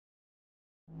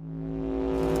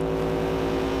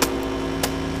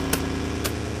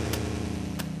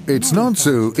It's not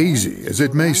so easy as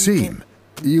it may seem.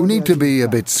 You need to be a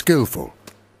bit skillful.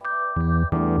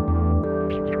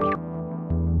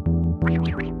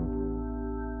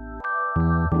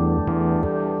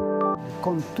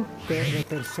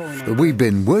 We've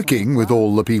been working with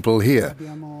all the people here.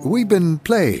 We've been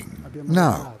playing.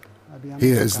 Now,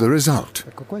 here's the result.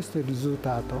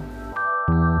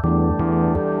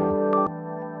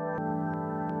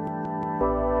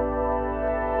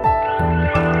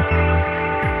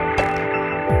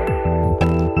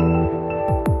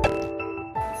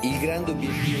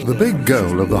 The big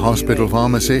goal of the hospital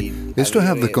pharmacy is to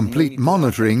have the complete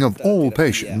monitoring of all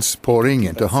patients pouring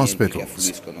into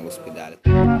hospitals.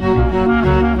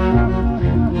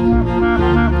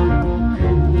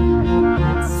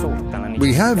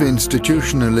 We have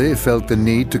institutionally felt the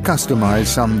need to customize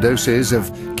some doses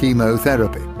of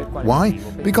chemotherapy. Why?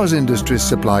 Because industries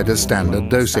supplied a standard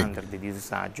dosing.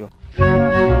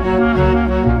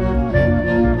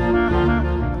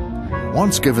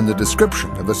 Once given the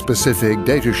description of a specific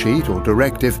datasheet or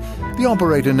directive, the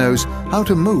operator knows how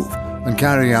to move and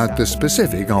carry out the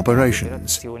specific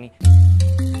operations.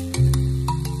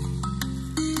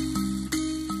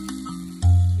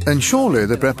 And surely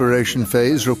the preparation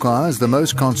phase requires the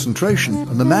most concentration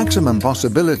and the maximum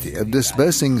possibility of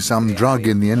dispersing some drug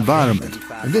in the environment,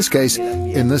 in this case,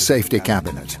 in the safety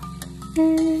cabinet.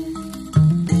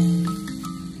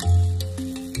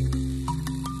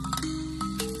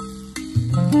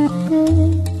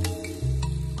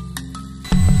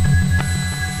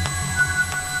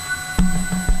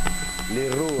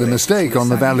 The mistake on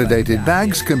the validated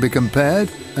bags can be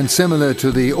compared and similar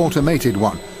to the automated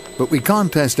one, but we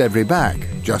can't test every bag,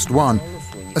 just one,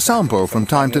 a sample from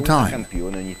time to time.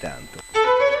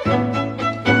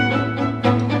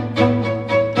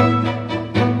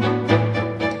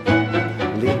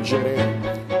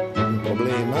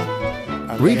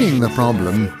 Reading the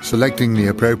problem, selecting the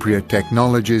appropriate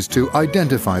technologies to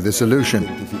identify the solution.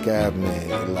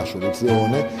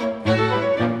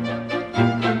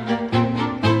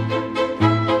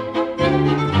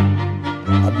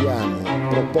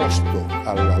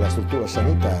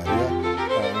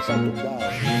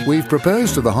 We've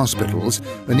proposed to the hospitals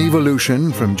an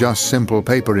evolution from just simple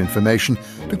paper information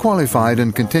to qualified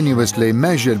and continuously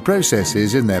measured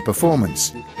processes in their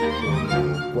performance.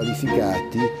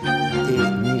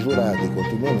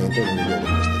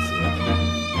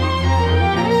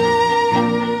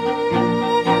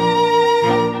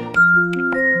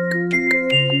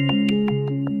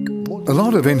 A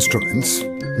lot of instruments,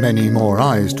 many more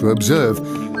eyes to observe,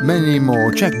 many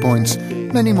more checkpoints,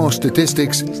 many more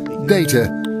statistics, data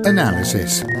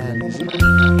analysis.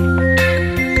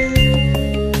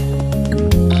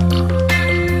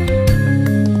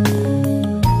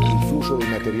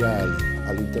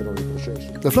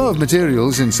 The flow of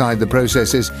materials inside the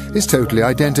processes is totally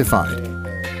identified.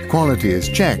 Quality is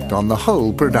checked on the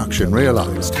whole production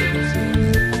realized.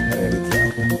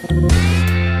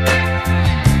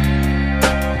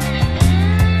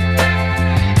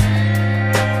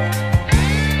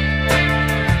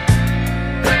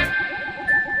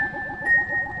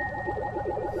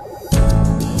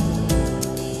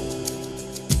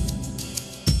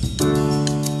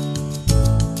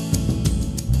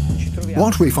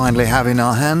 What we finally have in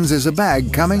our hands is a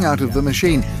bag coming out of the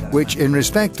machine, which in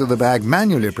respect to the bag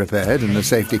manually prepared in the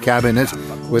safety cabinet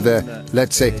with a,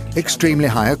 let's say, extremely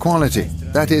higher quality.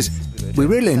 That is, we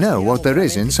really know what there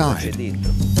is inside.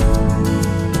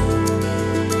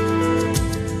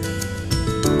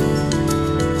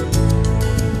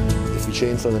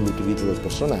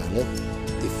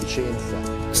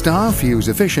 Staff use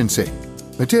efficiency,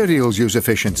 materials use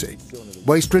efficiency,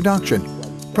 waste reduction,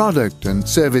 product and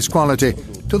service quality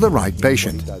to the right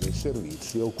patient.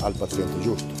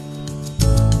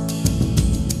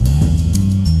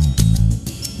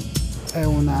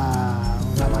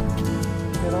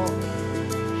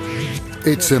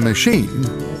 It's a machine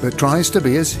that tries to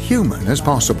be as human as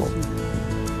possible.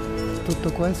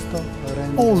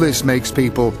 All this makes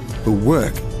people who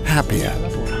work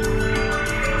happier.